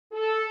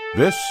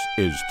This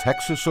is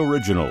Texas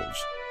Originals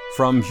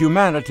from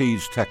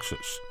Humanities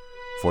Texas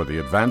for the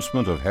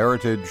advancement of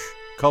heritage,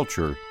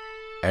 culture,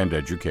 and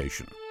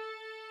education.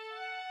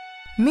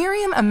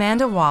 Miriam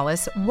Amanda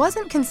Wallace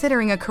wasn't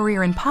considering a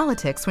career in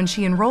politics when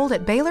she enrolled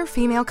at Baylor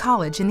Female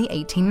College in the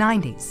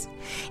 1890s.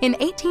 In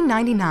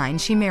 1899,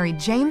 she married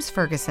James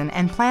Ferguson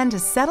and planned to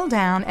settle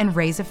down and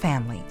raise a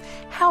family.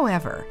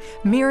 However,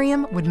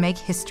 Miriam would make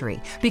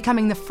history,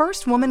 becoming the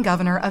first woman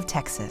governor of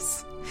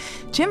Texas.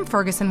 Jim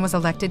Ferguson was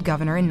elected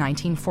governor in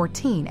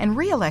 1914 and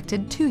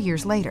re-elected 2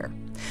 years later.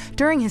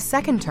 During his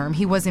second term,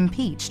 he was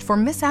impeached for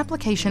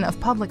misapplication of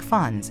public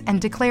funds and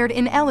declared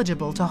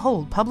ineligible to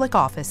hold public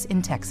office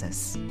in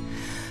Texas.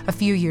 A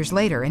few years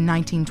later, in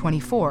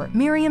 1924,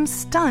 Miriam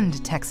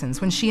stunned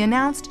Texans when she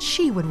announced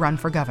she would run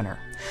for governor.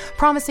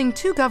 Promising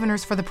 2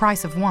 governors for the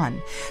price of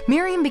 1,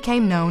 Miriam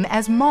became known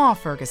as Ma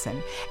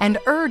Ferguson and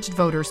urged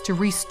voters to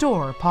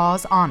restore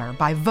Pa's honor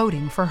by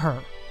voting for her.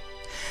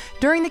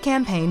 During the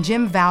campaign,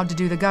 Jim vowed to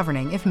do the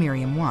governing if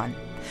Miriam won.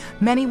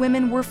 Many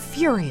women were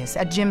furious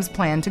at Jim's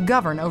plan to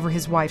govern over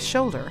his wife's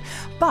shoulder,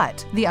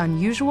 but the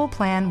unusual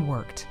plan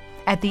worked.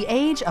 At the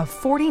age of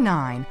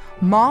 49,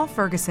 Ma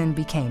Ferguson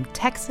became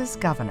Texas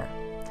governor.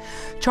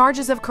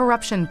 Charges of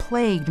corruption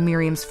plagued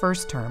Miriam's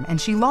first term,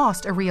 and she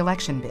lost a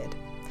re-election bid.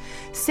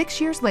 6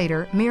 years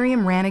later,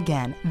 Miriam ran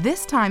again,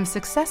 this time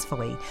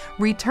successfully,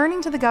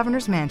 returning to the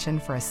governor's mansion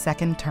for a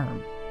second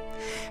term.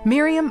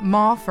 Miriam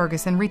Ma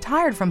Ferguson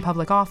retired from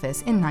public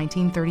office in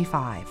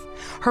 1935.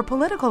 Her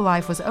political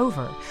life was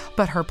over,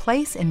 but her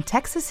place in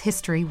Texas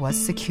history was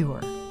secure.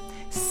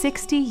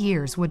 60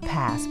 years would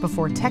pass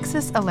before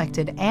Texas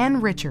elected Ann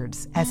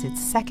Richards as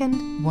its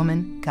second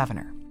woman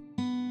governor.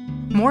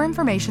 More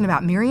information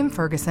about Miriam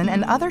Ferguson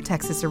and other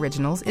Texas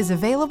Originals is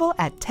available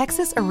at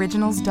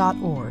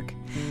texasoriginals.org.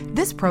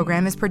 This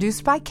program is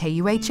produced by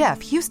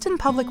KUHF, Houston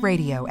Public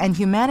Radio, and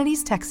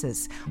Humanities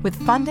Texas, with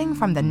funding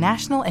from the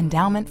National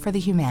Endowment for the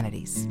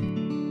Humanities.